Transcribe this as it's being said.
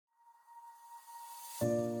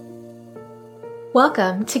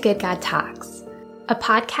Welcome to Good God Talks, a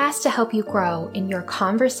podcast to help you grow in your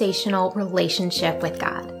conversational relationship with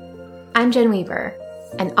God. I'm Jen Weaver,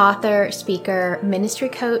 an author, speaker, ministry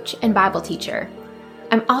coach, and Bible teacher.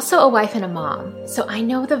 I'm also a wife and a mom, so I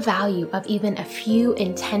know the value of even a few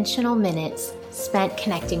intentional minutes spent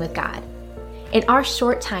connecting with God. In our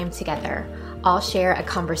short time together, I'll share a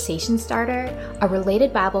conversation starter, a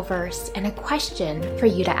related Bible verse, and a question for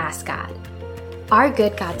you to ask God. Our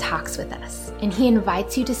good God talks with us, and He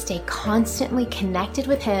invites you to stay constantly connected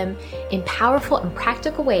with Him in powerful and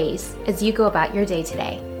practical ways as you go about your day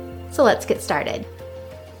today. So let's get started.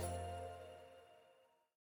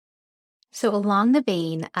 So along the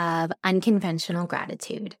vein of unconventional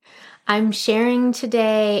gratitude, I'm sharing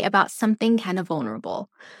today about something kind of vulnerable.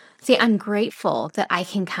 See, I'm grateful that I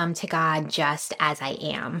can come to God just as I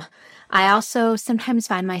am. I also sometimes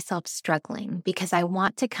find myself struggling because I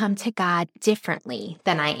want to come to God differently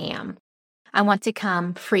than I am. I want to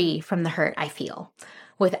come free from the hurt I feel,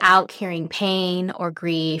 without carrying pain or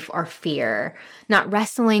grief or fear, not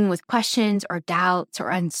wrestling with questions or doubts or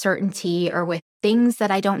uncertainty or with things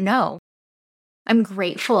that I don't know. I'm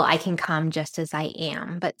grateful I can come just as I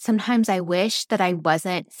am, but sometimes I wish that I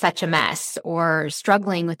wasn't such a mess or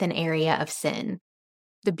struggling with an area of sin.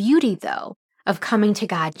 The beauty, though, of coming to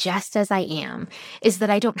God just as I am is that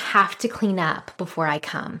I don't have to clean up before I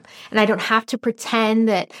come, and I don't have to pretend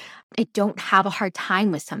that I don't have a hard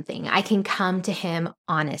time with something. I can come to Him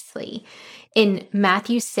honestly. In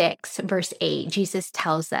Matthew 6, verse 8, Jesus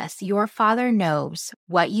tells us, "Your Father knows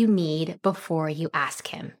what you need before you ask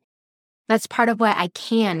Him." That's part of why I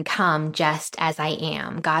can come just as I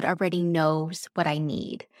am. God already knows what I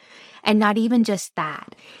need. And not even just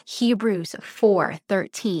that. Hebrews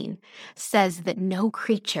 4:13 says that no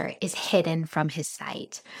creature is hidden from His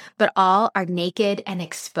sight, but all are naked and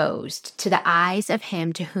exposed to the eyes of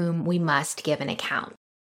Him to whom we must give an account.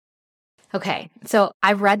 Okay, so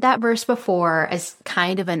I've read that verse before as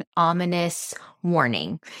kind of an ominous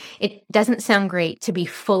warning. It doesn't sound great to be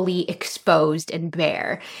fully exposed and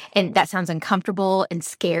bare, and that sounds uncomfortable and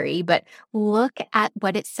scary, but look at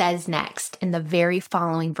what it says next in the very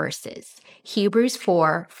following verses. Hebrews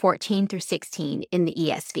 4:14 through 16 in the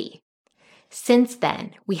ESV. Since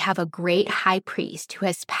then, we have a great high priest who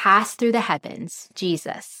has passed through the heavens,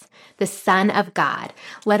 Jesus, the Son of God.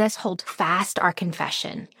 Let us hold fast our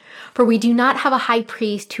confession. For we do not have a high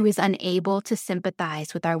priest who is unable to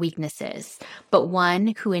sympathize with our weaknesses, but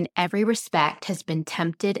one who in every respect has been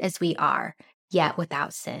tempted as we are, yet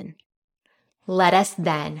without sin. Let us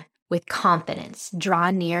then, with confidence,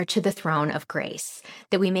 draw near to the throne of grace,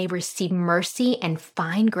 that we may receive mercy and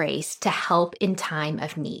find grace to help in time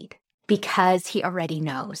of need. Because He already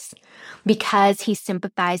knows, because He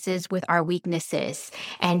sympathizes with our weaknesses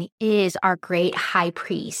and is our great high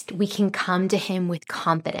priest, we can come to Him with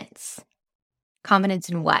confidence. Confidence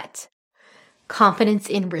in what? Confidence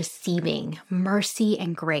in receiving mercy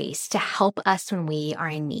and grace to help us when we are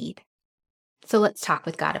in need. So let's talk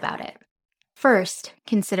with God about it. First,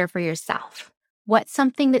 consider for yourself, what's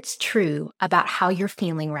something that's true about how you're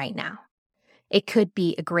feeling right now? It could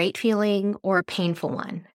be a great feeling or a painful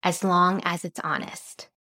one, as long as it's honest.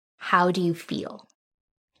 How do you feel?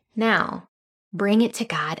 Now, bring it to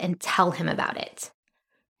God and tell Him about it.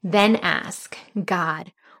 Then ask,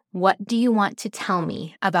 God, what do you want to tell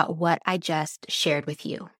me about what I just shared with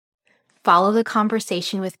you? Follow the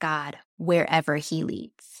conversation with God wherever He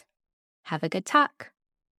leads. Have a good talk.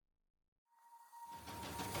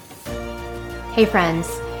 Hey friends,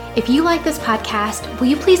 if you like this podcast, will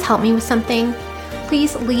you please help me with something?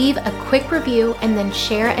 Please leave a quick review and then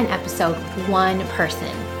share an episode with one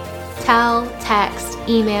person. Tell, text,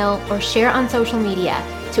 email, or share on social media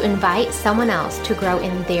to invite someone else to grow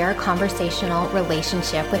in their conversational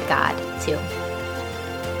relationship with God too.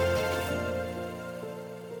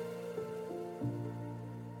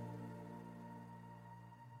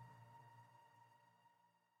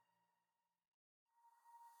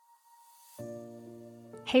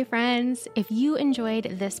 Hey friends, if you enjoyed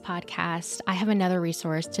this podcast, I have another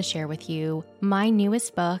resource to share with you. My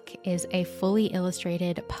newest book is a fully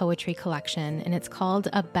illustrated poetry collection, and it's called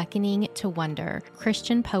A Beckoning to Wonder,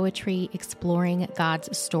 Christian Poetry Exploring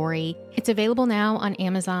God's Story. It's available now on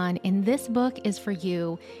Amazon, and this book is for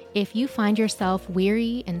you If you find yourself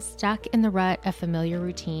weary and stuck in the rut of familiar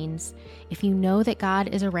routines, if you know that God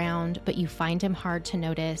is around but you find him hard to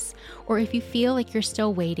notice, or if you feel like you're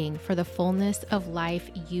still waiting for the fullness of life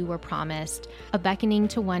you were promised, A Beckoning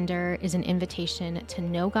to Wonder is an invitation to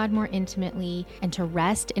know God more intimately and to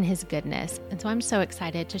rest in his goodness. And so I'm so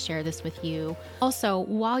excited to share this with you. Also,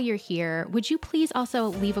 while you're here, would you please also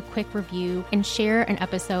leave a quick review and share an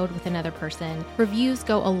episode with another person? Reviews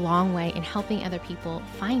go a long way in helping other people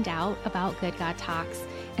find out about Good God Talks.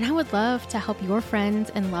 And I would love to help your friends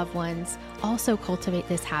and loved ones also cultivate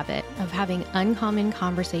this habit of having uncommon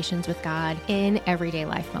conversations with God in everyday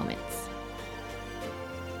life moments.